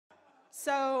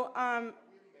So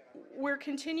we're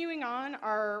continuing on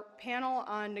our panel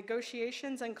on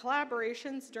negotiations and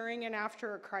collaborations during and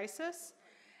after a crisis.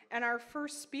 And our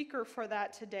first speaker for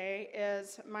that today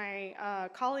is my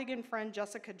colleague and friend,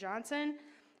 Jessica Johnson,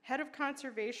 Head of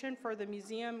Conservation for the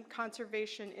Museum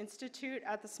Conservation Institute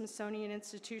at the Smithsonian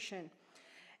Institution.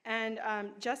 And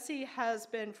Jessie has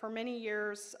been for many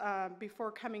years, before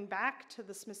coming back to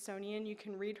the Smithsonian, you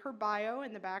can read her bio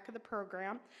in the back of the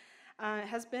program,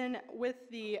 has been with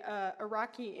the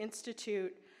Iraqi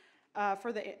Institute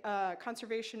for the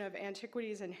Conservation of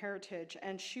Antiquities and Heritage,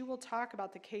 and she will talk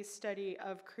about the case study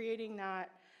of creating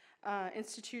that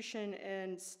institution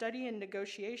in study and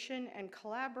negotiation and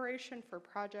collaboration for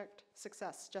project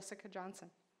success. Jessica Johnson.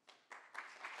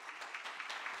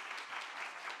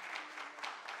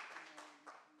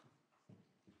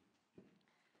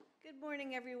 Good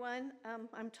morning, everyone.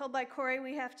 I'm told by Corey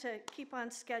we have to keep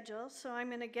on schedule, so I'm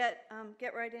going to get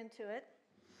right into it.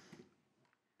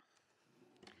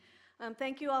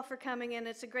 Thank you all for coming in.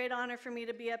 It's a great honor for me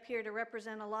to be up here to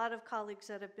represent a lot of colleagues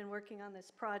that have been working on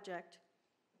this project.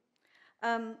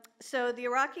 So the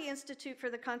Iraqi Institute for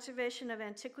the Conservation of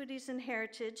Antiquities and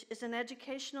Heritage is an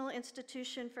educational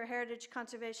institution for heritage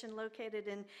conservation located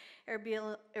in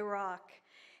Erbil, Iraq.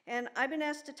 And I've been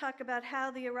asked to talk about how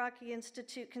the Iraqi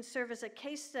Institute can serve as a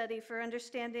case study for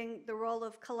understanding the role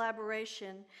of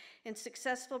collaboration in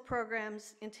successful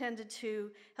programs intended to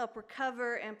help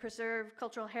recover and preserve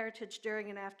cultural heritage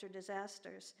during and after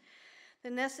disasters.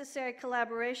 The necessary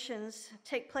collaborations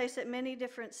take place at many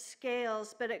different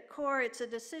scales, but at core, it's a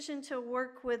decision to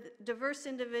work with diverse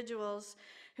individuals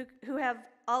who have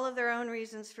all of their own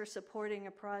reasons for supporting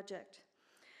a project.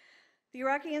 The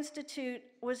Iraqi Institute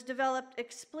was developed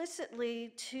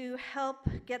explicitly to help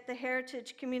get the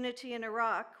heritage community in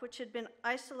Iraq, which had been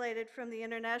isolated from the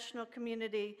international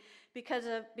community because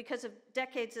of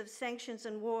decades of sanctions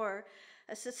and war,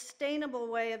 a sustainable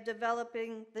way of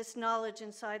developing this knowledge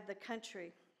inside the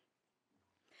country.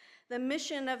 The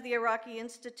mission of the Iraqi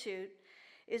Institute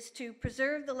is to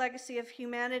preserve the legacy of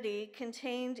humanity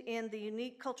contained in the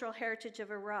unique cultural heritage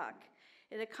of Iraq.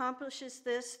 It accomplishes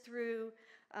this through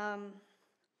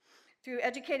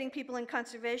educating people in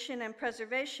conservation and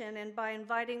preservation and by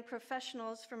inviting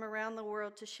professionals from around the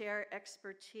world to share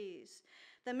expertise.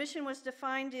 The mission was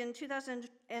defined in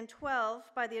 2012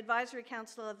 by the Advisory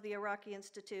Council of the Iraqi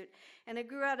Institute, and it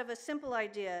grew out of a simple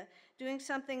idea, doing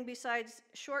something besides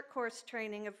short course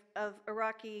training of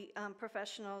Iraqi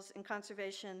professionals in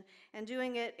conservation and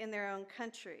doing it in their own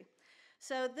country.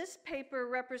 So this paper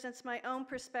represents my own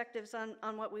perspectives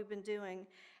on what we've been doing.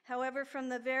 However, from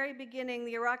the very beginning,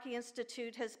 the Iraqi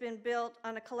Institute has been built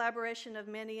on a collaboration of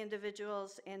many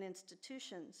individuals and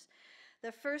institutions.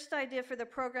 The first idea for the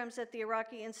programs at the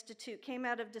Iraqi Institute came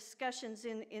out of discussions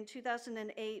in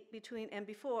 2008 between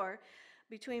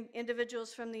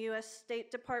individuals from the U.S.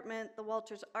 State Department, the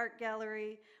Walters Art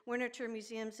Gallery, Wernicher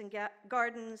Museums and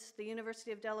Gardens, the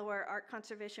University of Delaware Art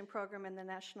Conservation Program, and the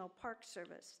National Park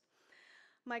Service.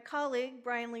 My colleague,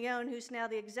 Brian Leone, who's now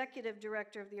the executive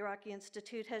director of the Iraqi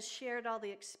Institute, has shared all the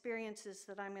experiences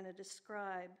that I'm going to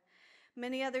describe.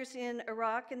 Many others in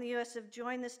Iraq and the U.S. have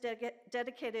joined this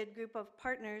dedicated group of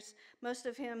partners. Most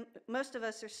of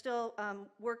us are still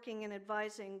working and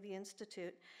advising the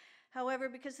Institute. However,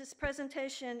 because this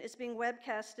presentation is being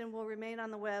webcast and will remain on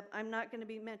the web, I'm not going to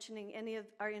be mentioning any of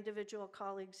our individual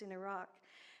colleagues in Iraq.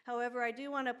 However, I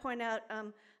do want to point out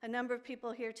a number of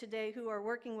people here today who are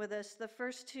working with us. The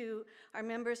first two are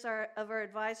members of our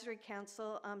advisory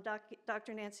council,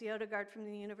 Dr. Nancy Odegaard from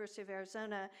the University of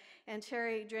Arizona, and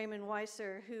Terry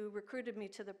Draymond-Weiser, who recruited me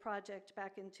to the project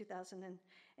back in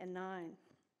 2009.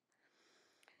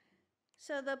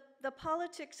 So the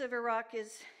politics of Iraq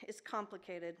is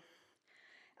complicated.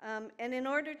 And in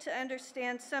order to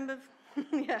understand some of,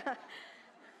 yeah.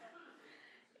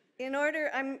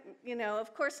 I'm,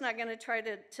 of course not going to try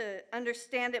to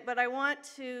understand it, but I want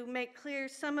to make clear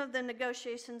some of the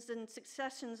negotiations and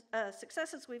successes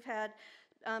we've had.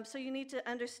 So you need to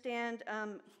understand,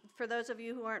 for those of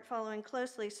you who aren't following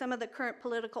closely, some of the current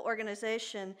political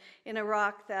organization in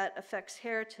Iraq that affects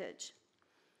heritage.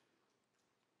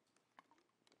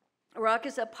 Iraq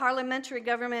is a parliamentary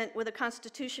government with a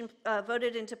constitution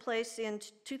voted into place in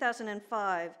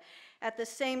 2005. At the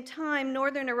same time,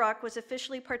 northern Iraq was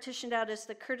officially partitioned out as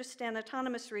the Kurdistan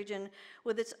Autonomous Region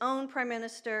with its own prime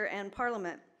minister and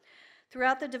parliament.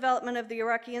 Throughout the development of the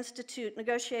Iraqi Institute,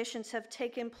 negotiations have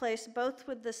taken place both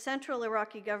with the central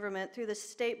Iraqi government through the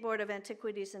State Board of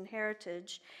Antiquities and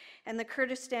Heritage and the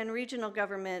Kurdistan Regional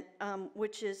Government,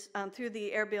 which is through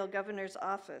the Erbil Governor's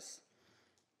Office.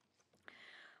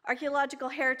 Archaeological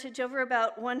heritage over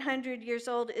about 100 years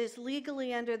old is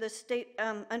legally under the State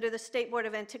Board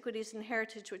of Antiquities and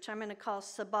Heritage, which I'm going to call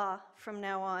SABA from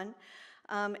now on.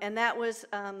 And that was,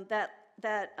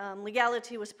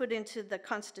 legality was put into the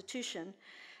Constitution.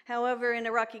 However, in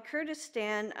Iraqi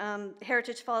Kurdistan,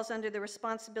 heritage falls under the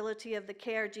responsibility of the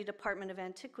KRG Department of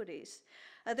Antiquities.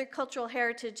 Other cultural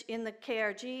heritage in the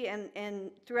KRG and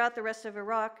throughout the rest of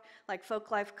Iraq, like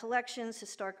folklife collections,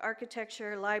 historic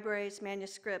architecture, libraries,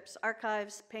 manuscripts,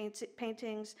 archives,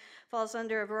 paintings, falls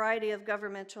under a variety of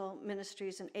governmental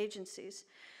ministries and agencies.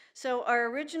 So our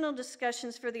original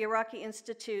discussions for the Iraqi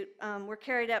Institute were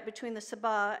carried out between the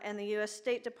Sabah and the U.S.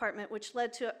 State Department, which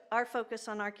led to our focus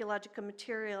on archaeological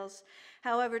materials.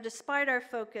 However, despite our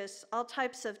focus, all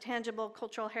types of tangible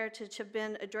cultural heritage have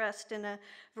been addressed in a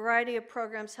variety of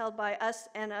programs held by us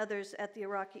and others at the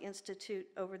Iraqi Institute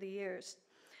over the years.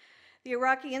 The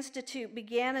Iraqi Institute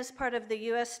began as part of the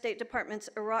U.S. State Department's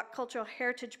Iraq Cultural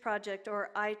Heritage Project, or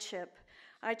ICHIP.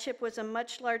 ICHIP was a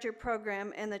much larger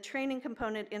program, and the training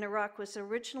component in Iraq was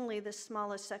originally the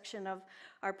smallest section of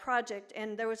our project.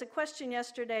 And there was a question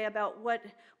yesterday about what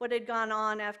had gone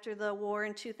on after the war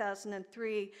in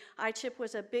 2003. ICHIP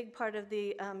was a big part of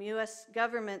the U.S.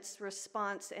 government's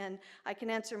response, and I can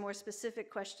answer more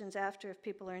specific questions after if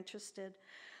people are interested.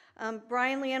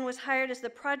 Brian Leanne was hired as the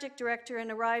project director and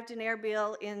arrived in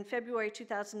Erbil in February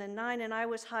 2009, and I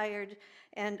was hired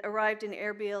and arrived in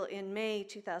Erbil in May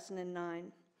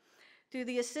 2009. Through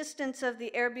the assistance of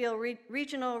the Erbil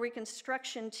Regional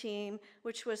Reconstruction Team,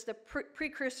 which was the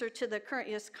precursor to the current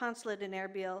U.S. consulate in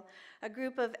Erbil, a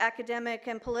group of academic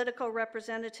and political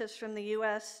representatives from the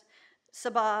U.S.,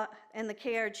 Sabah, and the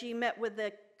KRG met with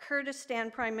the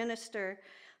Kurdistan Prime Minister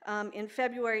in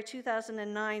February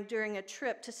 2009 during a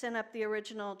trip to set up the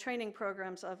original training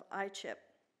programs of ICHIP.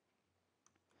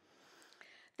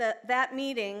 That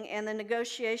meeting and the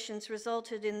negotiations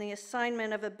resulted in the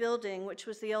assignment of a building, which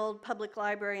was the old public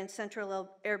library in central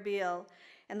Erbil,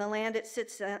 and the land it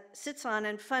sits on,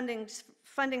 and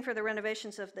funding for the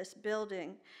renovations of this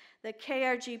building. The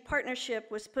KRG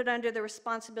partnership was put under the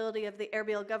responsibility of the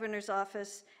Erbil Governor's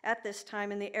Office at this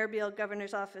time, and the Erbil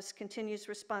Governor's Office continues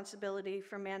responsibility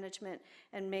for management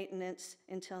and maintenance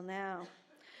until now.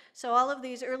 So all of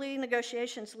these early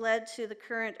negotiations led to the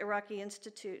current Iraqi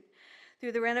Institute.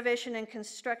 Through the renovation and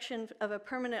construction of a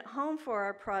permanent home for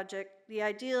our project, the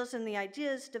ideals and the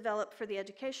ideas developed for the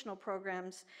educational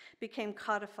programs became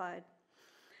codified.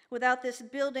 Without this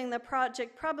building, the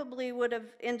project probably would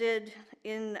have ended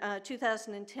in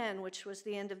 2010, which was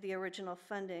the end of the original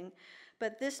funding.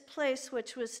 But this place,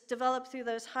 which was developed through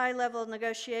those high-level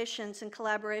negotiations and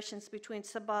collaborations between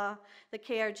Sabah, the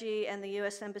KRG, and the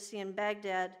U.S. Embassy in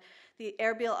Baghdad, the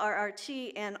Erbil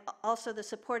RRT, and also the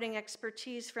supporting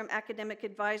expertise from academic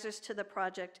advisors to the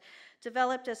project,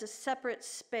 developed as a separate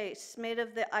space made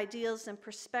of the ideals and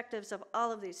perspectives of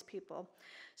all of these people.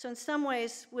 So in some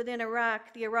ways, within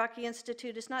Iraq, the Iraqi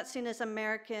Institute is not seen as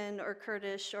American or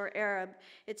Kurdish or Arab.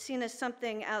 It's seen as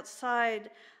something outside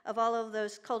of all of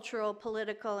those cultural,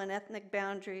 political, and ethnic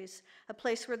boundaries, a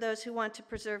place where those who want to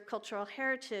preserve cultural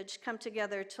heritage come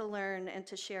together to learn and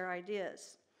to share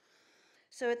ideas.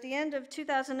 So at the end of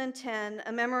 2010,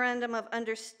 a memorandum of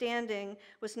understanding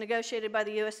was negotiated by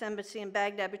the U.S. Embassy in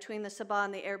Baghdad between the Sabah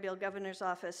and the Erbil Governor's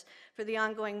Office for the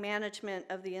ongoing management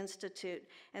of the Institute.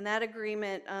 And that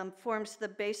agreement forms the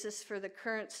basis for the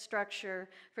current structure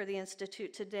for the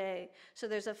Institute today. So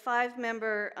there's a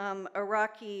 5-member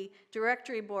Iraqi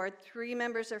directory board. 3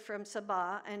 members are from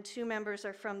Sabah and 2 members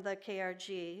are from the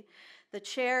KRG. The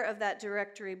chair of that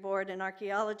directory board, an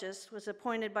archaeologist, was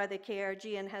appointed by the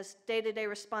KRG and has day-to-day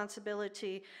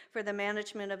responsibility for the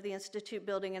management of the Institute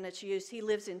building and its use. He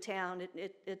lives in town.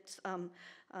 It's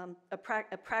a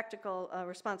practical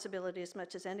responsibility as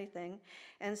much as anything.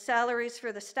 And salaries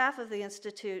for the staff of the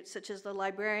Institute, such as the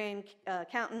librarian,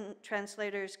 accountant,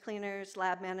 translators, cleaners,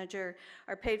 lab manager,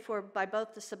 are paid for by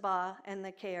both the Sabah and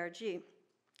the KRG.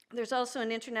 There's also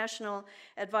an international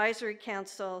advisory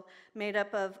council made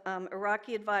up of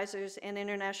Iraqi advisors and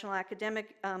international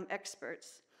academic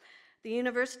experts. The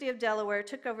University of Delaware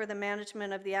took over the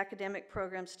management of the academic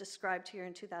programs described here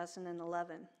in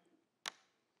 2011.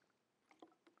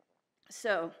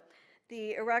 So,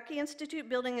 the Iraqi Institute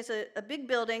building is a big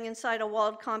building inside a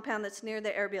walled compound that's near the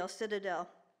Erbil Citadel.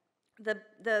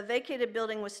 The vacated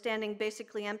building was standing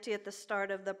basically empty at the start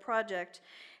of the project,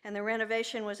 and the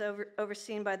renovation was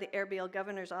overseen by the Erbil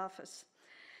Governor's Office.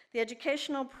 The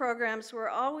educational programs were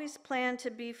always planned to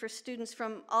be for students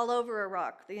from all over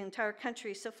Iraq, the entire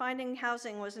country, so finding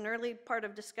housing was an early part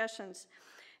of discussions.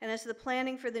 And as the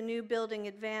planning for the new building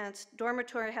advanced,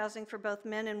 dormitory housing for both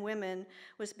men and women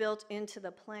was built into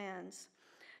the plans.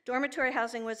 Dormitory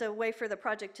housing was a way for the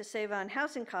project to save on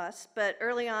housing costs, but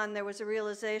early on there was a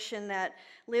realization that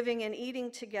living and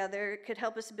eating together could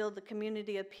help us build the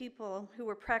community of people who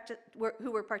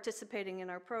were participating in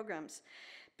our programs.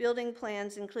 Building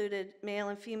plans included male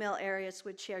and female areas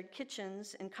with shared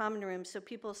kitchens and common rooms so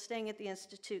people staying at the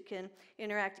Institute can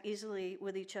interact easily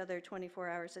with each other 24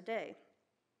 hours a day.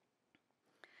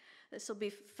 This will be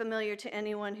familiar to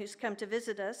anyone who's come to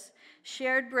visit us.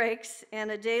 Shared breaks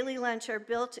and a daily lunch are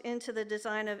built into the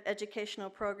design of educational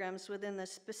programs with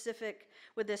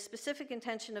the specific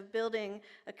intention of building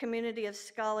a community of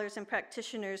scholars and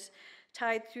practitioners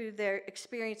tied through their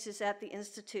experiences at the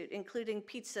Institute, including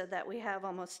pizza that we have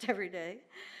almost every day.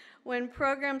 When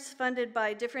programs funded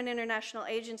by different international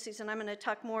agencies, and I'm going to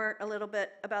talk a little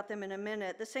bit about them in a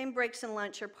minute, the same breaks and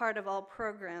lunch are part of all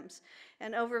programs.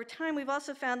 And over time, we've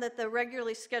also found that the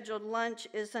regularly scheduled lunch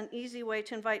is an easy way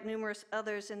to invite numerous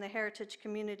others in the heritage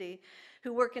community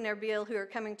who work in Erbil, who are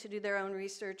coming to do their own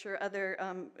research or other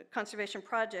conservation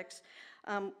projects,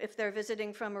 if they're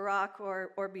visiting from Iraq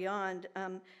or beyond.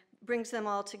 Brings them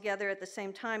all together at the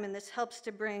same time, and this helps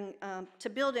to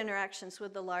build interactions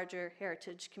with the larger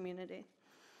heritage community.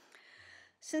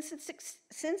 Since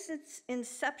its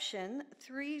inception,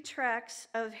 3 tracks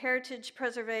of heritage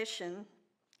preservation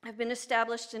have been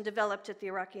established and developed at the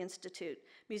Iraqi Institute: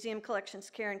 museum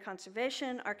collections care and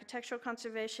conservation, architectural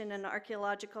conservation, and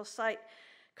archaeological site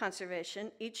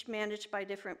conservation, each managed by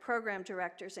different program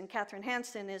directors, and Catherine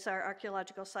Hansen is our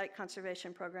archaeological site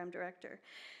conservation program director.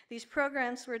 These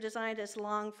programs were designed as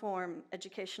long-form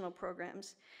educational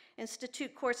programs.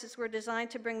 Institute courses were designed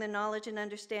to bring the knowledge and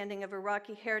understanding of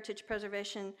Iraqi heritage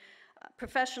preservation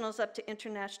professionals up to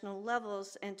international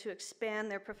levels and to expand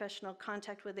their professional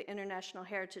contact with the international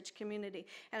heritage community.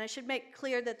 And I should make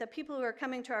clear that the people who are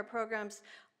coming to our programs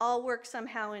all work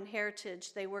somehow in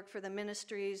heritage. They work for the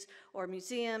ministries or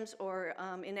museums or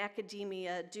in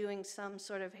academia doing some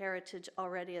sort of heritage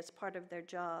already as part of their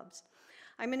jobs.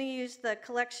 I'm going to use the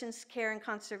Collections, Care, and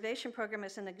Conservation program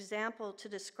as an example to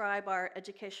describe our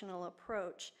educational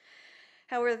approach.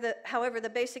 However, the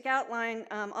basic outline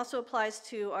also applies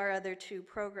to our other 2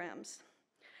 programs.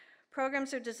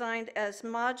 Programs are designed as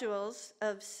modules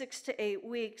of 6 to 8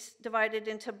 weeks, divided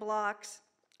into blocks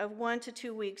of 1 to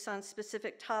 2 weeks on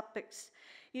specific topics.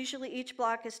 Usually each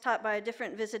block is taught by a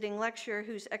different visiting lecturer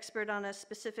who's expert on a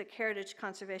specific heritage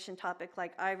conservation topic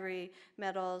like ivory,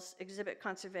 metals, exhibit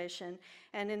conservation.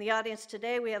 And in the audience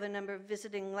today, we have a number of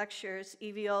visiting lecturers: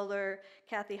 Evie Oler,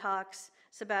 Kathy Hawks,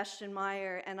 Sebastian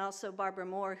Meyer, and also Barbara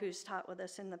Moore, who's taught with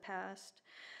us in the past.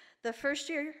 The first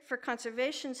year for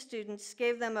conservation students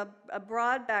gave them a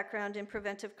broad background in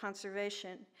preventive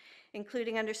conservation,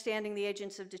 including understanding the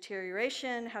agents of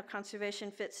deterioration, how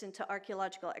conservation fits into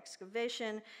archaeological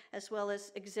excavation, as well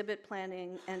as exhibit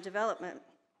planning and development.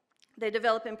 They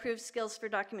develop improved skills for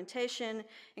documentation,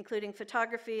 including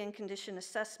photography and condition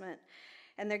assessment.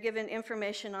 And they're given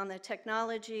information on the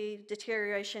technology,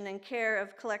 deterioration, and care of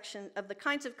the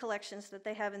kinds of collections that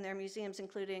they have in their museums,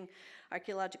 including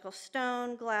archaeological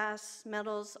stone, glass,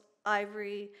 metals,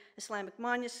 ivory, Islamic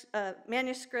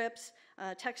manuscripts,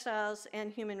 textiles,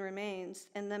 and human remains.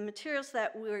 And the materials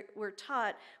that were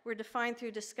taught were defined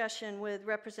through discussion with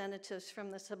representatives from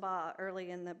the Sabah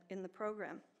early in the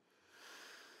program.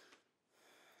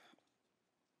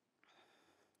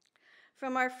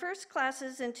 From our first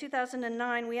classes in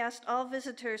 2009, we asked all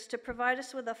visitors to provide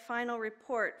us with a final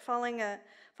report following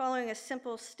a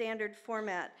simple standard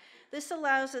format. This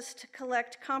allows us to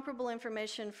collect comparable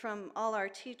information from all our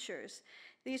teachers.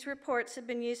 These reports have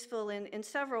been useful in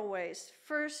several ways.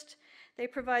 First, they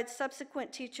provide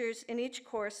subsequent teachers in each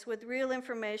course with real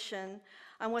information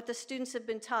on what the students have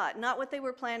been taught, not what they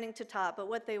were planning to taught, but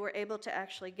what they were able to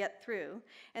actually get through,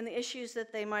 and the issues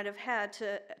that they might have had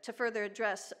to further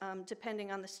address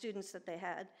depending on the students that they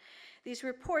had. These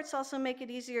reports also make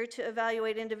it easier to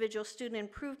evaluate individual student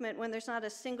improvement when there's not a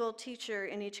single teacher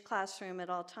in each classroom at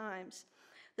all times.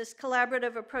 This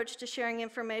collaborative approach to sharing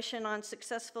information on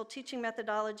successful teaching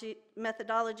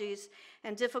methodologies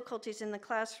and difficulties in the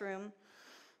classroom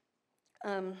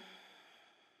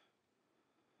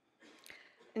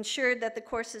ensured that the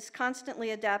course is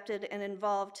constantly adapted and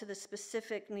evolved to the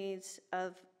specific needs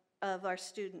of our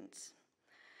students.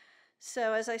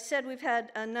 So as I said, we've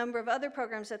had a number of other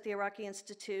programs at the Iraqi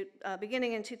Institute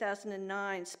beginning in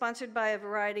 2009, sponsored by a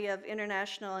variety of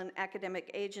international and academic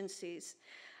agencies.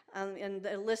 And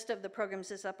the list of the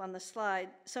programs is up on the slide.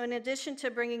 So in addition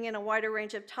to bringing in a wider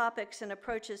range of topics and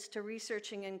approaches to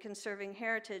researching and conserving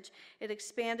heritage, it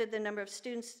expanded the number of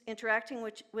students interacting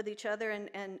with each other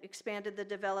and expanded the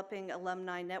developing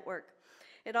alumni network.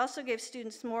 It also gave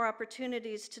students more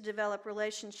opportunities to develop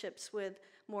relationships with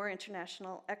more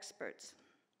international experts.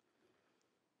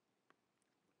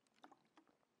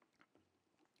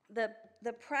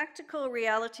 The practical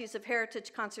realities of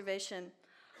heritage conservation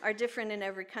are different in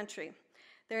every country.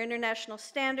 There are international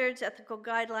standards, ethical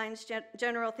guidelines,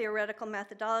 general theoretical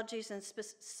methodologies, and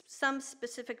some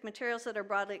specific materials that are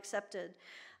broadly accepted.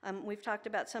 We've talked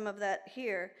about some of that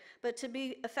here. But to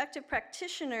be effective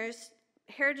practitioners,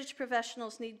 heritage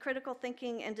professionals need critical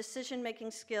thinking and decision-making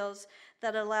skills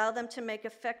that allow them to make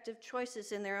effective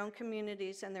choices in their own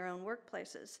communities and their own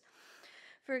workplaces.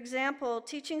 For example,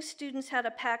 teaching students how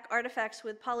to pack artifacts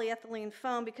with polyethylene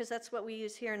foam, because that's what we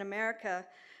use here in America,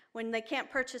 when they can't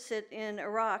purchase it in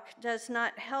Iraq, does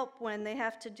not help when they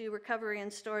have to do recovery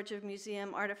and storage of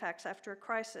museum artifacts after a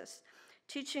crisis.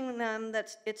 Teaching them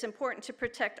that it's important to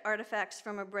protect artifacts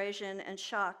from abrasion and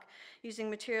shock using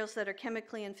materials that are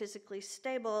chemically and physically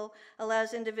stable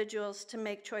allows individuals to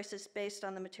make choices based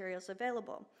on the materials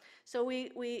available. So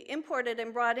we imported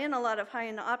and brought in a lot of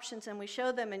high-end options, and we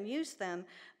showed them and used them,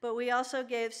 but we also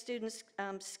gave students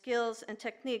skills and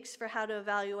techniques for how to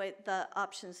evaluate the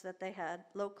options that they had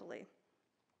locally.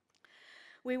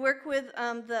 We work with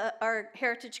our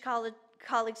Heritage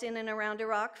colleagues in and around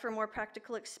Iraq for more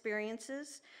practical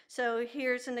experiences. So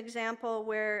here's an example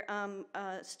where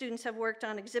students have worked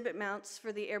on exhibit mounts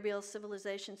for the Erbil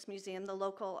Civilizations Museum, the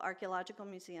local archaeological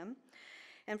museum.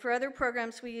 And for other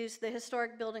programs, we use the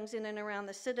historic buildings in and around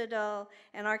the Citadel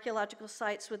and archaeological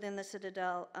sites within the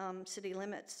Citadel city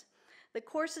limits. The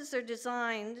courses are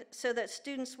designed so that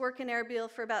students work in Erbil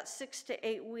for about 6 to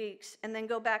 8 weeks and then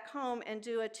go back home and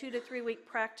do a 2 to 3 week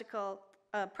practical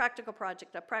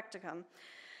project, a practicum.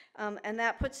 And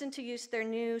that puts into use their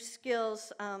new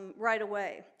skills right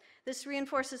away. This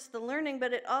reinforces the learning,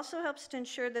 but it also helps to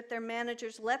ensure that their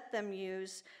managers let them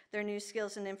use their new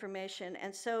skills and information,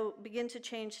 and so begin to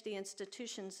change the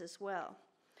institutions as well.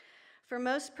 For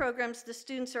most programs, the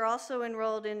students are also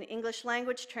enrolled in English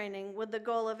language training with the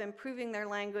goal of improving their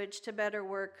language to better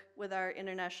work with our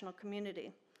international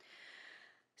community.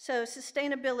 So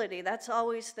sustainability, that's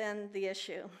always then the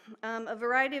issue. A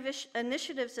variety of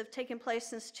initiatives have taken place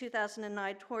since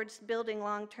 2009 towards building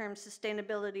long-term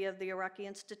sustainability of the Iraqi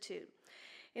Institute.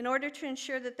 In order to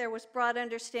ensure that there was broad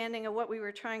understanding of what we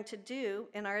were trying to do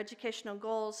in our educational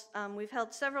goals, we've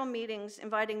held several meetings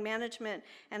inviting management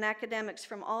and academics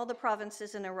from all the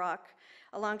provinces in Iraq,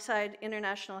 alongside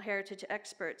international heritage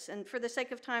experts. And for the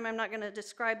sake of time, I'm not going to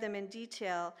describe them in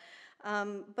detail,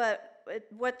 but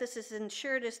what this has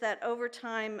ensured is that over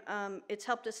time, it's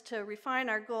helped us to refine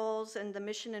our goals and the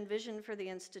mission and vision for the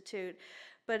Institute,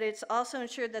 but it's also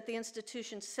ensured that the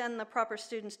institutions send the proper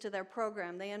students to their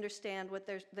program. They understand what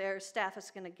their staff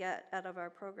is going to get out of our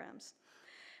programs.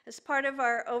 As part of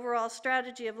our overall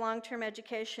strategy of long-term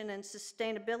education and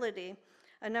sustainability,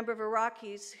 a number of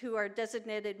Iraqis who are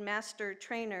designated master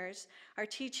trainers are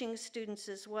teaching students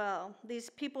as well.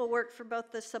 These people work for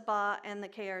both the Sabah and the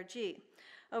KRG.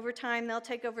 Over time, they'll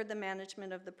take over the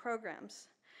management of the programs.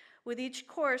 With each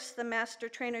course the master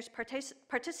trainers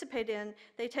participate in,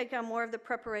 they take on more of the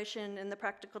preparation and the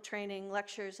practical training,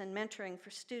 lectures, and mentoring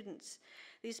for students.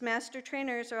 These master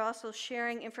trainers are also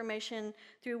sharing information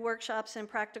through workshops and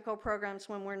practical programs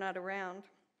when we're not around.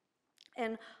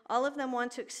 And all of them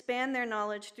want to expand their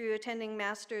knowledge through attending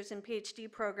master's and PhD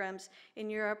programs in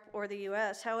Europe or the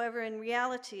US. However, in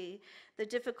reality, the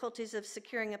difficulties of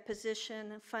securing a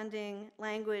position, funding,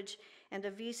 language, and a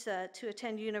visa to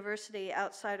attend university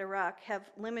outside Iraq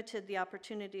have limited the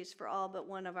opportunities for all but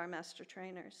one of our master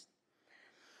trainers.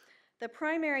 The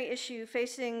primary issue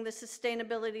facing the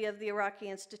sustainability of the Iraqi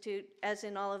Institute, as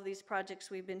in all of these projects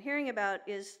we've been hearing about,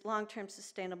 is long-term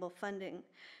sustainable funding.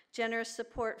 Generous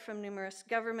support from numerous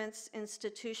governments,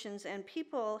 institutions, and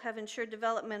people have ensured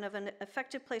development of an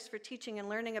effective place for teaching and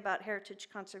learning about heritage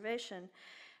conservation.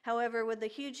 However, with the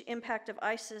huge impact of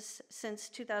ISIS since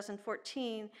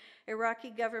 2014,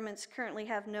 Iraqi governments currently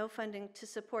have no funding to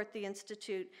support the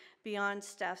Institute beyond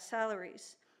staff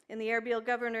salaries. In the Erbil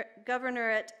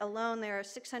governorate alone, there are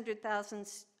 600,000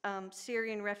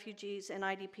 Syrian refugees and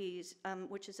IDPs,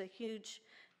 which is a huge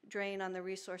drain on the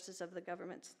resources of the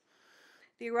governments.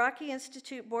 The Iraqi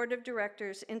Institute Board of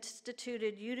Directors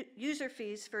instituted user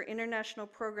fees for international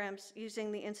programs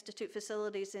using the Institute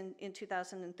facilities in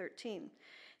 2013.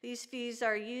 These fees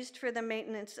are used for the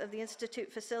maintenance of the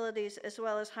Institute facilities as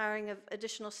well as hiring of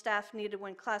additional staff needed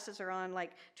when classes are on,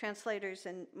 like translators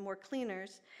and more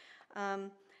cleaners.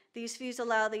 These fees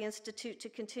allow the Institute to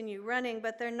continue running,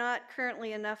 but they're not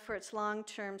currently enough for its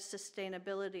long-term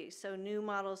sustainability, so new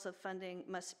models of funding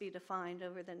must be defined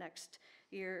over the next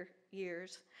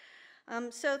years.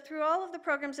 So through all of the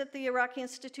programs at the Iraqi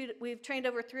Institute, we've trained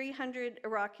over 300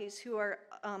 Iraqis who are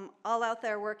all out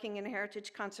there working in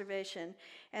heritage conservation,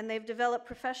 and they've developed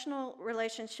professional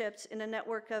relationships in a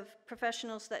network of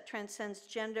professionals that transcends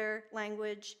gender,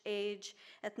 language, age,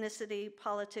 ethnicity,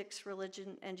 politics,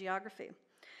 religion, and geography.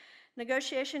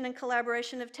 Negotiation and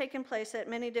collaboration have taken place at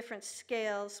many different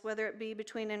scales, whether it be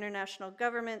between international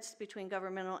governments, between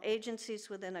governmental agencies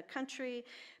within a country,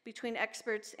 between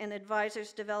experts and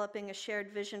advisors developing a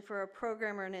shared vision for a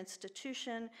program or an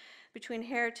institution, between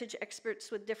heritage experts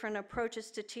with different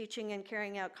approaches to teaching and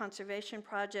carrying out conservation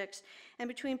projects, and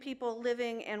between people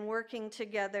living and working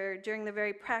together during the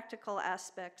very practical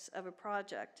aspects of a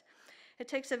project. It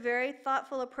takes a very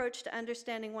thoughtful approach to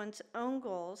understanding one's own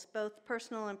goals, both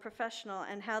personal and professional,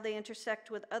 and how they intersect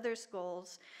with others'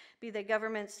 goals, be they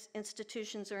governments,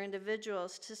 institutions, or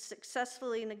individuals, to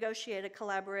successfully negotiate a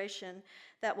collaboration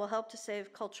that will help to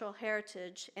save cultural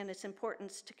heritage and its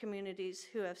importance to communities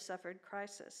who have suffered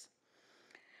crisis.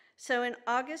 So in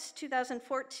August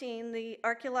 2014, the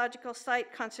Archaeological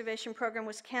Site Conservation Program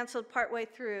was canceled partway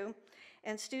through,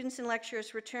 and students and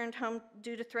lecturers returned home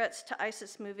due to threats to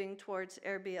ISIS moving towards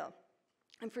Erbil.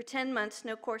 And for 10 months,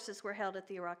 no courses were held at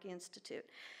the Iraqi Institute.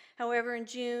 However, in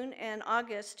June and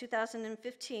August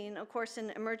 2015, a course in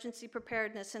emergency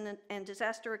preparedness and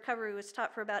disaster recovery was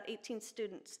taught for about 18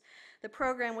 students. The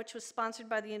program, which was sponsored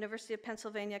by the University of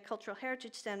Pennsylvania Cultural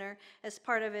Heritage Center as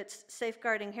part of its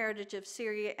Safeguarding Heritage of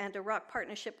Syria and Iraq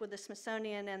partnership with the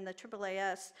Smithsonian and the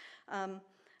AAAS,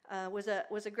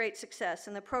 was a great success.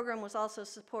 And the program was also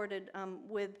supported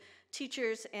with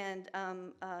teachers and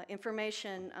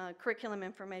curriculum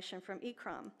information from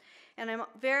ECROM. And I'm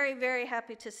very, very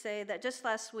happy to say that just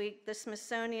last week, the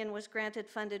Smithsonian was granted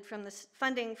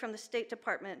funding from the State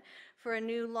Department for a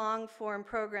new long-form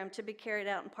program to be carried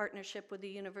out in partnership with the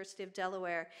University of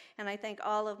Delaware. And I thank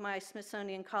all of my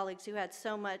Smithsonian colleagues who had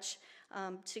so much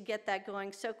to get that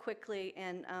going so quickly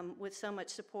and with so much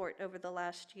support over the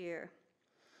last year.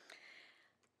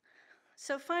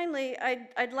 So finally,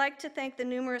 I'd like to thank the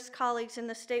numerous colleagues in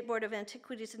the State Board of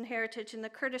Antiquities and Heritage and the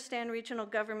Kurdistan Regional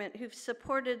Government who've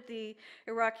supported the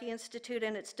Iraqi Institute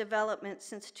and its development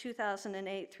since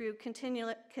 2008 through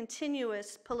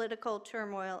continuous political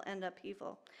turmoil and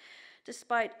upheaval.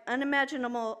 Despite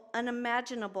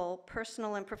unimaginable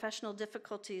personal and professional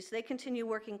difficulties, they continue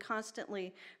working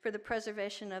constantly for the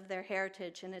preservation of their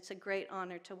heritage, and it's a great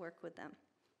honor to work with them.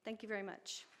 Thank you very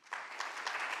much.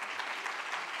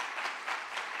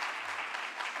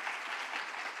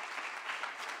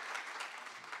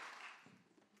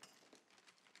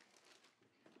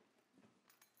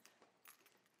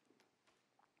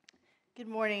 Good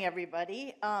morning,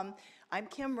 everybody. I'm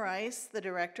Kim Rice, the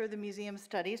director of the Museum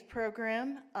Studies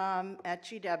program at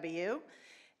GW,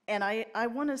 and I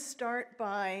want to start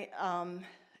by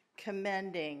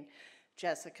commending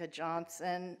Jessica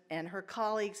Johnson and her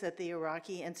colleagues at the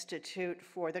Iraqi Institute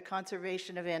for the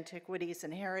Conservation of Antiquities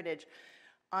and Heritage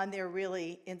on their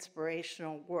really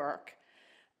inspirational work.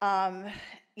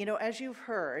 You know, as you've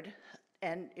heard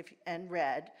and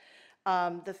read,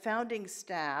 the founding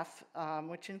staff,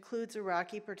 which includes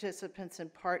Iraqi participants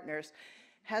and partners,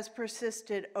 has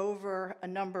persisted over a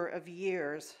number of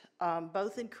years,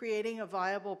 both in creating a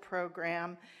viable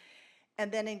program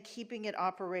and then in keeping it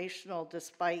operational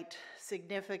despite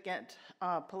significant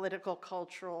political,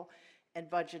 cultural, and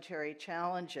budgetary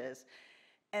challenges.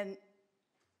 And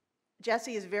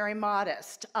Jessie is very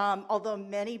modest. Although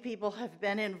many people have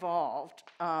been involved,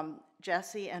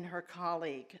 Jessie and her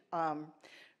colleague,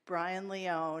 Brian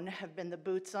Leone, have been the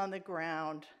boots on the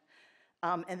ground,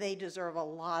 and they deserve a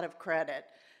lot of credit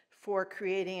for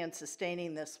creating and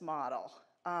sustaining this model,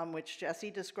 which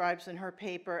Jessie describes in her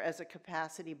paper as a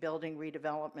capacity building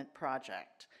redevelopment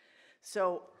project.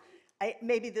 So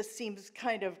maybe this seems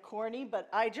kind of corny, but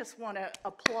I just want to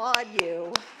applaud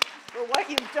you for what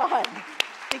you've done,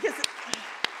 because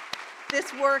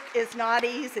this work is not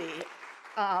easy.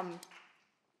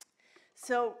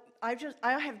 So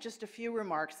I have just a few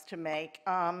remarks to make,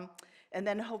 and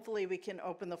then hopefully we can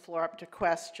open the floor up to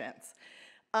questions.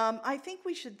 I think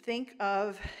we should think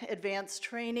of advanced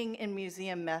training in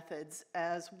museum methods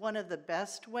as one of the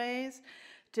best ways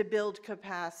to build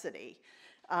capacity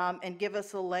and give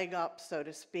us a leg up, so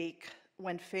to speak,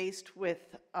 when faced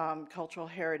with cultural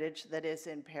heritage that is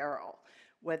in peril.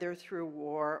 whether through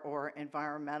war or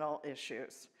environmental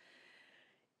issues.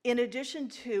 In addition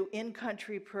to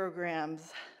in-country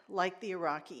programs like the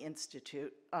Iraqi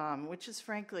Institute, which is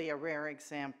frankly a rare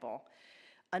example,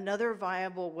 another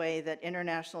viable way that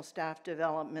international staff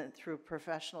development through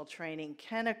professional training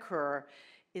can occur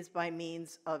is by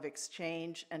means of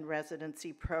exchange and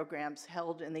residency programs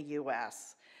held in the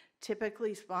US,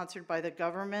 typically sponsored by the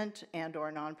government and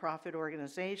or nonprofit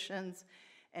organizations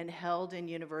and held in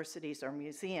universities or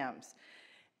museums.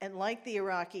 And like the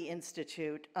Iraqi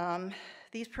Institute,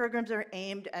 these programs are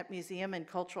aimed at museum and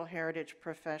cultural heritage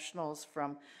professionals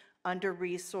from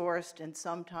under-resourced and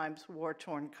sometimes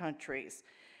war-torn countries.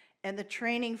 And the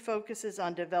training focuses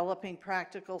on developing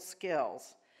practical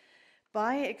skills.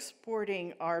 By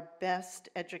exporting our best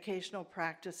educational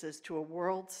practices to a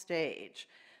world stage,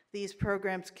 these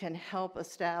programs can help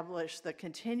establish the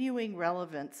continuing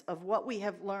relevance of what we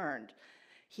have learned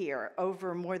here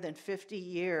over more than 50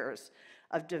 years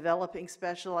of developing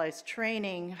specialized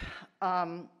training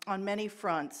on many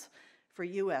fronts for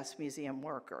U.S. museum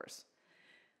workers.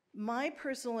 My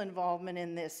personal involvement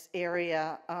in this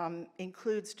area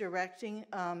includes directing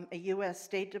a U.S.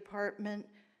 State Department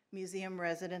museum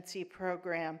residency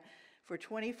program for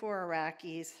 24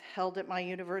 Iraqis held at my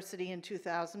university in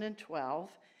 2012.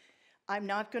 I'm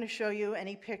not going to show you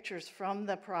any pictures from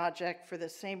the project for the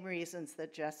same reasons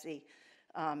that Jesse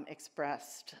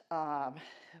expressed.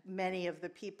 Many of the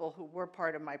people who were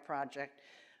part of my project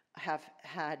have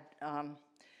had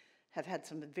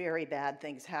some very bad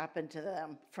things happen to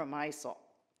them from ISIL,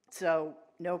 so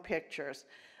no pictures.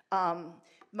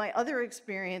 My other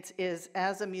experience is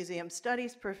as a museum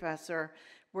studies professor,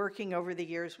 working over the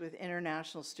years with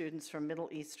international students from Middle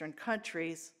Eastern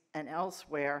countries and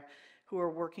elsewhere who are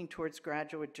working towards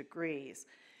graduate degrees.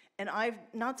 And I've,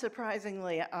 not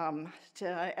surprisingly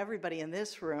to everybody in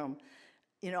this room,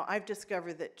 I've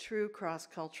discovered that true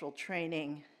cross-cultural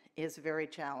training is very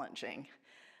challenging.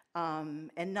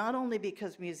 And not only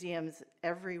because museums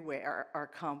everywhere are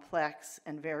complex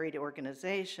and varied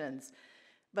organizations,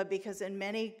 but because in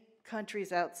many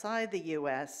countries outside the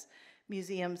US,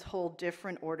 museums hold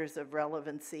different orders of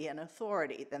relevancy and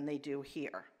authority than they do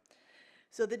here.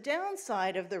 So the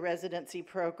downside of the residency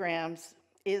programs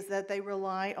is that they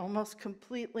rely almost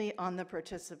completely on the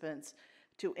participants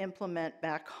to implement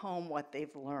back home what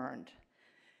they've learned.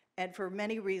 And for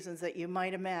many reasons that you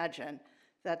might imagine,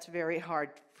 that's very hard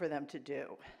for them to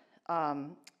do.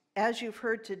 As you've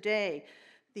heard today,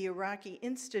 the Iraqi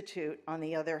Institute, on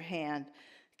the other hand,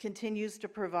 continues to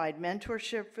provide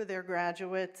mentorship for their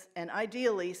graduates, and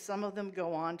ideally, some of them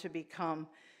go on to become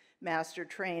master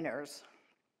trainers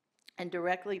and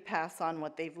directly pass on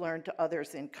what they've learned to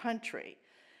others in country.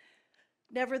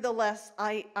 Nevertheless,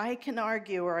 I can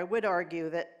argue, or I would argue,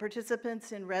 that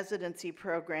participants in residency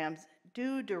programs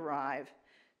do derive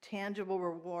tangible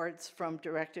rewards from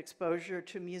direct exposure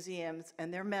to museums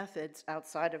and their methods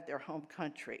outside of their home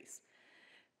countries.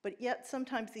 But yet,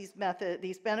 sometimes these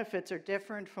benefits are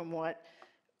different from what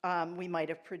we might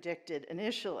have predicted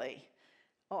initially.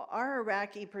 Our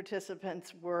Iraqi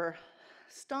participants were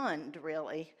stunned,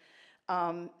 really,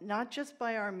 not just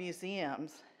by our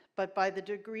museums, but by the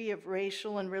degree of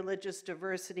racial and religious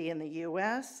diversity in the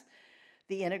US,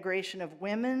 the integration of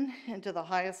women into the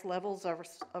highest levels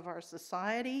of our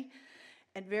society,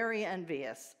 and very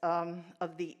envious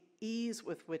of the ease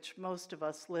with which most of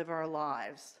us live our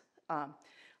lives.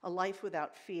 A life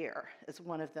without fear, as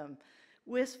one of them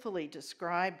wistfully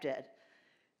described it.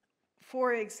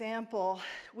 For example,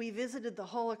 we visited the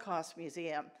Holocaust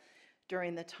Museum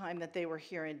during the time that they were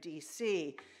here in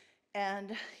DC.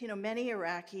 And many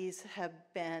Iraqis have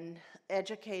been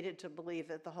educated to believe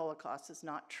that the Holocaust is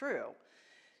not true.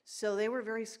 So they were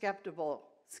very skeptical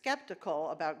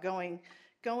about going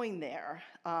there.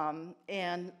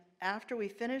 And after we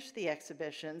finished the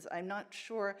exhibitions, I'm not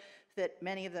sure that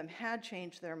many of them had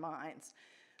changed their minds,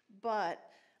 but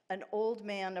an old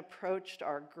man approached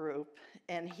our group,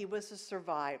 and he was a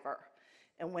survivor.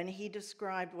 And when he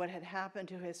described what had happened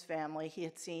to his family, he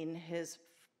had seen his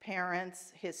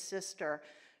parents, his sister,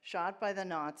 shot by the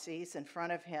Nazis in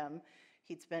front of him.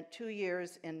 He'd spent 2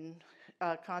 years in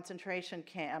a concentration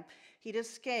camp. He'd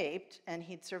escaped, and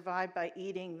he'd survived by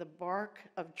eating the bark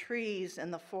of trees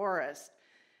in the forest.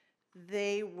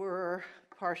 They were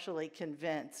partially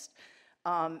convinced.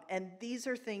 And these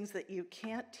are things that you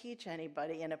can't teach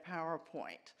anybody in a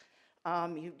PowerPoint.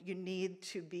 You need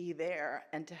to be there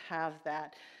and to have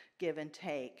that give and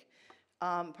take.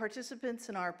 Participants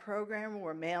in our program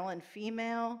were male and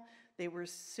female. They were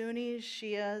Sunnis,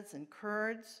 Shias, and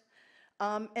Kurds.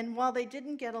 And while they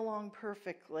didn't get along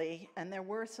perfectly, and there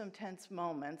were some tense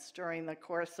moments during the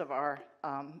course of our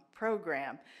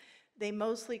program, they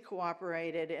mostly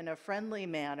cooperated in a friendly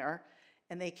manner,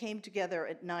 and they came together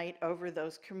at night over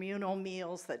those communal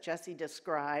meals that Jesse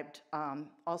described,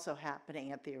 also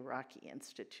happening at the Iraqi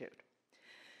Institute.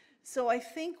 So I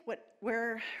think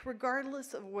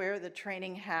regardless of where the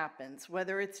training happens,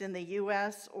 whether it's in the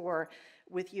US or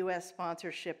with US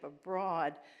sponsorship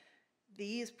abroad,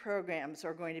 these programs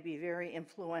are going to be very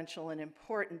influential and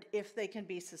important if they can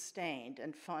be sustained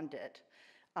and funded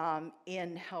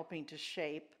in helping to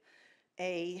shape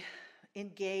a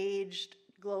engaged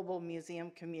global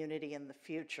museum community in the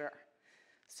future.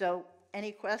 So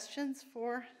any questions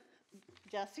for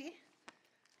Jesse?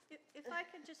 If I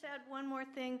could just add one more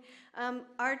thing.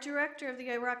 Our director of the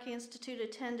Iraqi Institute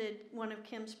attended one of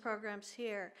Kim's programs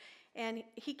here, and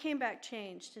he came back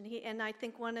changed. And I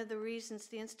think one of the reasons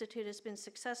the Institute has been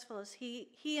successful is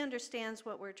he understands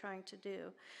what we're trying to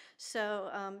do. So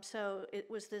it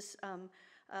was this,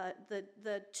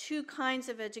 the two kinds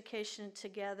of education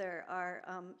together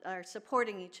are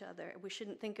supporting each other. We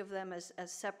shouldn't think of them as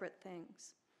separate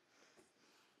things.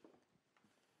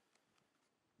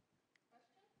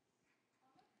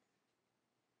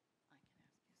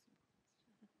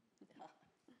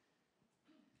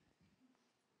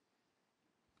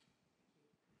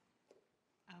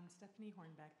 Stephanie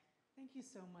Hornbeck. Thank you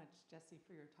so much, Jesse,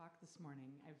 for your talk this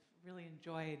morning. I've really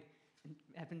enjoyed and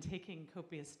have been taking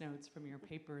copious notes from your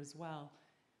paper as well.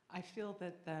 I feel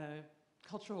that the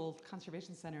Cultural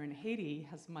Conservation Center in Haiti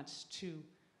has much to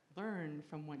learn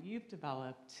from what you've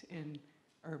developed in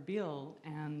Erbil,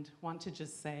 and want to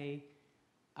just say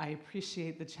I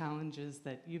appreciate the challenges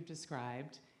that you've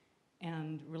described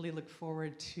and really look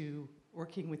forward to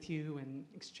working with you and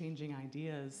exchanging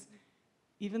ideas.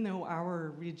 Even though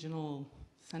our regional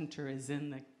center is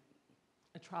in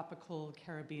a tropical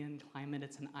Caribbean climate,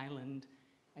 it's an island,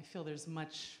 I feel there's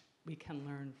much we can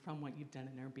learn from what you've done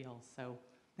in Erbil, so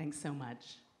thanks so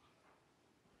much.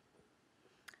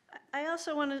 I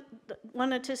also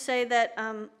wanted to say that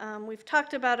we've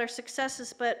talked about our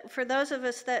successes, but for those of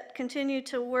us that continue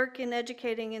to work in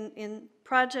educating in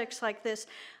projects like this,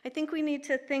 I think we need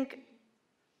to think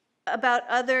about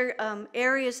other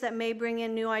areas that may bring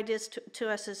in new ideas to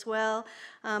us as well.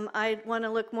 I want to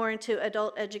look more into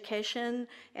adult education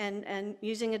and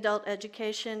using adult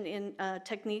education in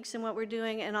techniques in what we're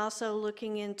doing, and also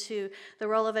looking into the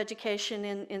role of education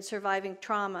in surviving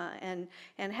trauma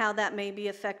and how that may be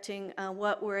affecting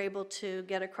what we're able to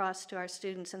get across to our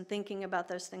students, and thinking about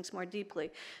those things more deeply.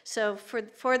 So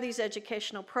for these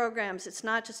educational programs, it's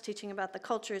not just teaching about the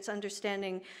culture, it's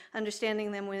understanding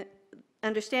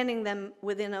them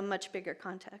within a much bigger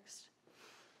context.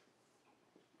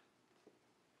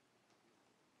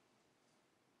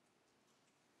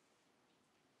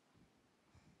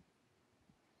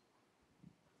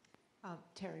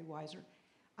 Terry Weiser.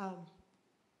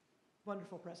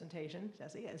 Wonderful presentation,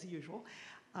 Jesse, as usual.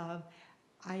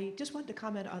 I just wanted to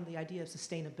comment on the idea of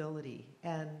sustainability.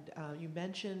 And you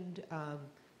mentioned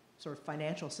sort of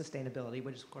financial sustainability,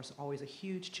 which is, of course, always a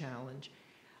huge challenge.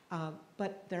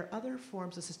 But there are other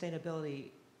forms of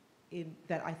sustainability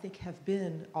that I think have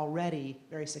been already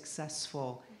very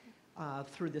successful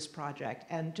through this project.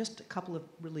 And just a couple of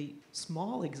really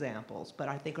small examples, but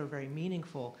I think are very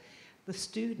meaningful. The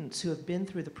students who have been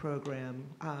through the program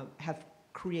have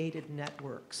created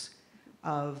networks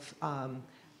of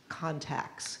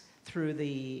contacts through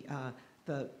the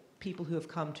people who have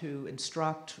come to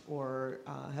instruct or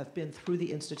have been through the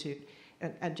Institute.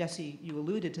 And Jesse, you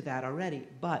alluded to that already,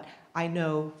 but I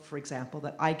know, for example,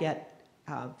 that I get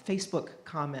Facebook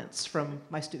comments from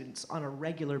my students on a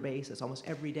regular basis. Almost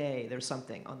every day there's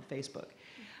something on Facebook.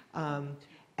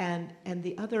 And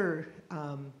the other,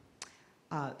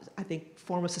 I think,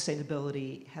 form of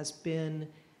sustainability has been,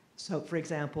 so for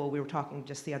example, we were talking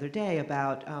just the other day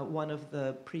about one of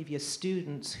the previous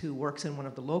students who works in one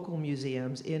of the local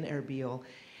museums in Erbil,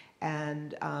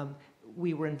 and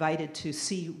we were invited to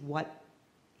see what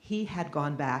he had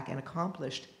gone back and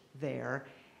accomplished there,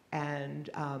 and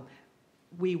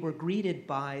we were greeted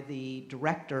by the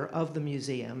director of the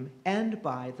museum and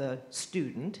by the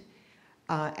student,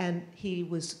 and he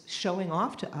was showing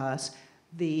off to us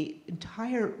the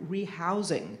entire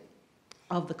rehousing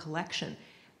of the collection.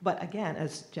 But again,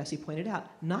 as Jesse pointed out,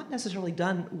 not necessarily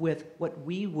done with what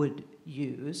we would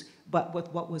use, but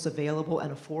with what was available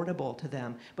and affordable to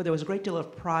them. But there was a great deal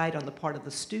of pride on the part of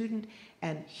the student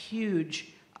and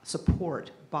huge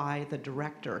support by the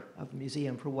director of the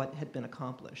museum for what had been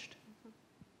accomplished.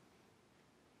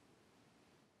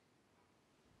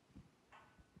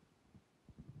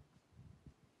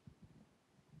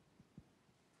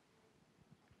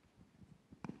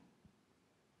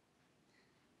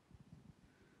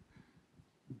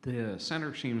 The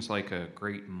center seems like a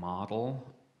great model.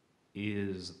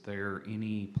 Is there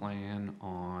any plan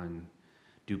on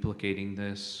duplicating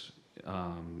this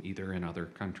either in other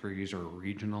countries or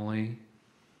regionally?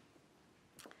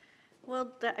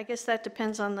 Well, I guess that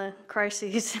depends on the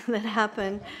crises that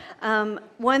happen.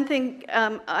 One thing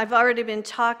I've already been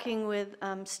talking with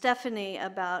Stephanie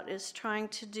about is trying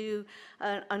to do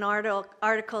an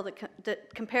article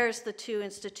that compares the two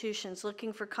institutions,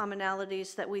 looking for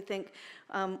commonalities that we think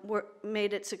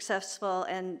made it successful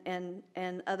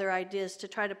and other ideas to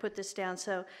try to put this down.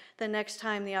 So the next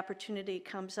time the opportunity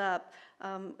comes up,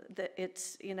 that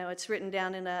it's written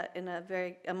down in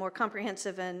a more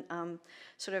comprehensive and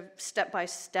sort of step by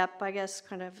step, I guess,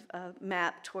 kind of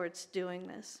map towards doing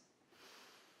this.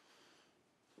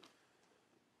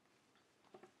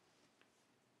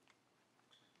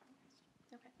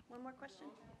 Okay, one more question.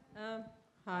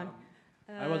 Hi.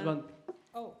 I was one.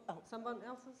 Oh, someone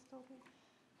else is talking?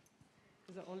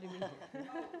 Is it only me?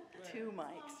 2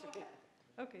 mics.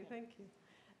 Okay, thank you.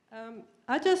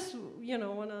 I just,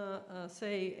 want to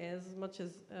say as much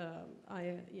as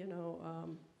I,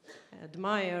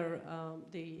 admire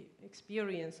the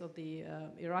experience of the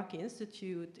Iraqi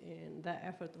Institute and that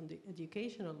effort on the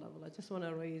educational level, I just want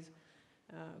to raise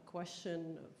a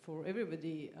question for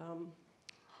everybody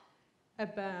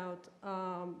about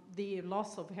the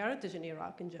loss of heritage in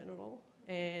Iraq in general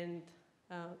and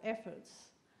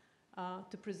efforts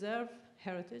to preserve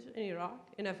heritage in Iraq,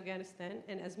 in Afghanistan,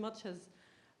 and as much as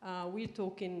we're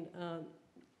talking,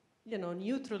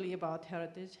 neutrally about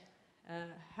heritage,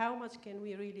 how much can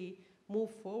we really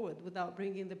move forward without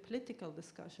bringing the political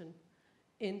discussion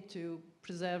into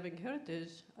preserving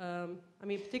heritage?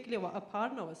 Particularly what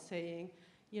Aparna was saying,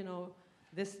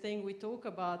 this thing we talk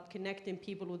about connecting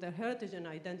people with their heritage and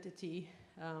identity,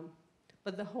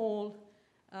 but the whole,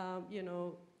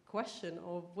 question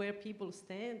of where people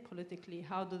stand politically,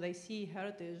 how do they see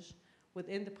heritage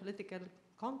within the political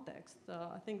context?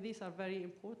 I think these are very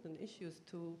important issues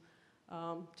to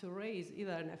raise,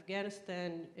 either in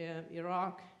Afghanistan,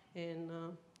 Iraq, and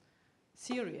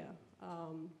Syria.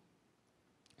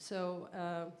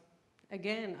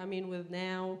 Again, with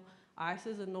now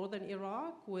ISIS in northern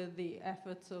Iraq, with the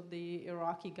efforts of the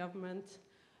Iraqi government,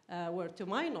 where to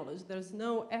my knowledge, there's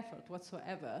no effort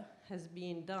whatsoever has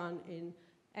been done in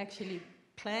actually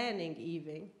planning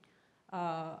even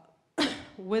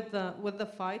with the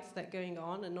fights that are going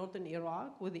on in northern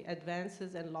Iraq, with the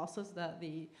advances and losses that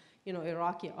the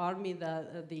Iraqi army,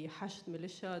 the Hashd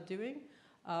militia are doing,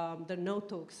 there are no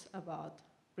talks about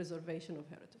preservation of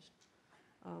heritage.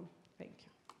 Thank you.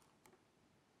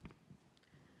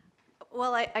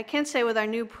 Well, I can say with our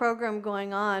new program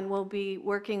going on, we'll be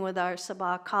working with our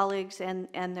Sabah colleagues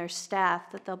and their staff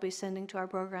that they'll be sending to our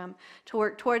program to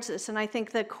work towards this. And I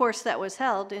think the course that was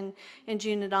held in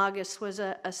June and August was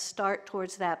a start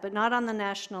towards that, but not on the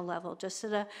national level, just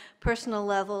at a personal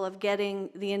level of getting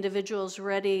the individuals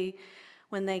ready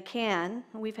when they can.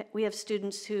 We have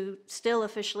students who still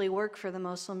officially work for the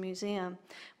Mosul Museum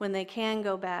when they can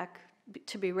go back,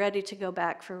 to be ready to go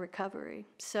back for recovery.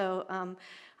 So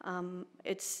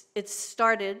it's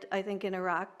started, I think, in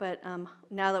Iraq, but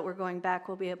now that we're going back,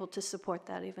 we'll be able to support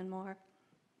that even more.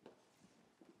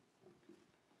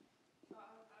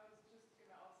 I was just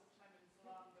going to also chime in,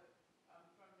 Salam, that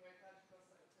from the Archaeological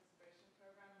Preservation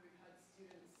Program, we've had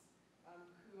students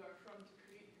who are from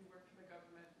Tikrit, who work for the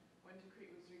government. When Tikrit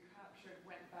was recaptured,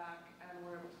 went back and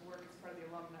were able to work as part of the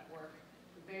alum network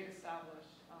that they'd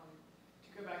established to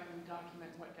go back and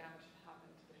document what damage had happened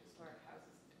to the historic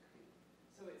houses in Tikrit.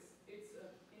 So it's an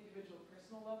individual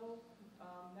personal level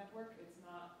network. It's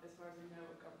not, as far as I know,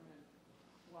 a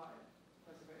government-wide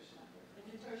preservation network. And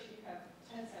Hitoshi, you have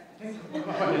 10 seconds.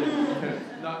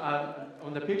 No,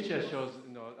 on the picture shows,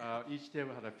 each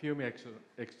table had a film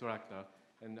extractor.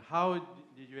 And how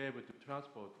did you able to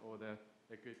transport all the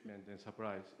equipment and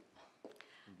supplies?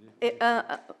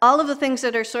 All of the things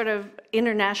that are sort of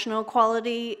international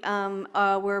quality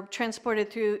were transported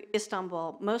through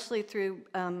Istanbul, mostly through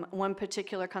one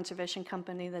particular conservation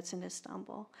company that's in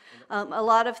Istanbul. A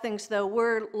lot of things, though,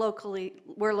 were locally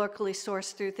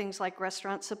sourced through things like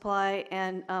restaurant supply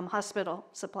and hospital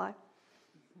supply.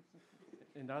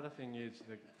 And the other thing is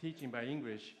the teaching by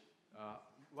English.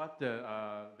 What the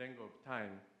length of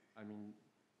time?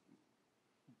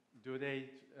 Do they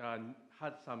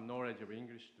had some knowledge of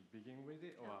English to begin with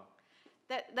it, or?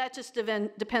 That just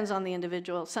depends on the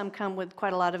individual. Some come with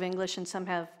quite a lot of English and some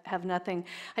have nothing.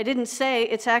 I didn't say,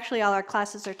 it's actually all our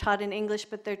classes are taught in English,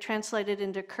 but they're translated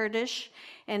into Kurdish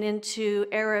and into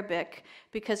Arabic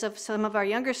because of some of our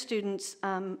younger students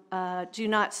do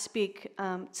not speak,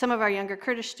 some of our younger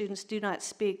Kurdish students do not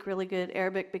speak really good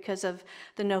Arabic because of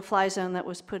the no-fly zone that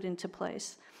was put into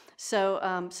place.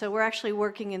 So, so we're actually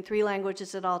working in 3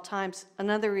 languages at all times.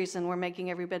 Another reason we're making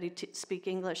everybody speak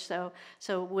English,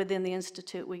 so within the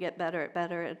Institute we get better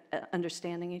at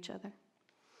understanding each other.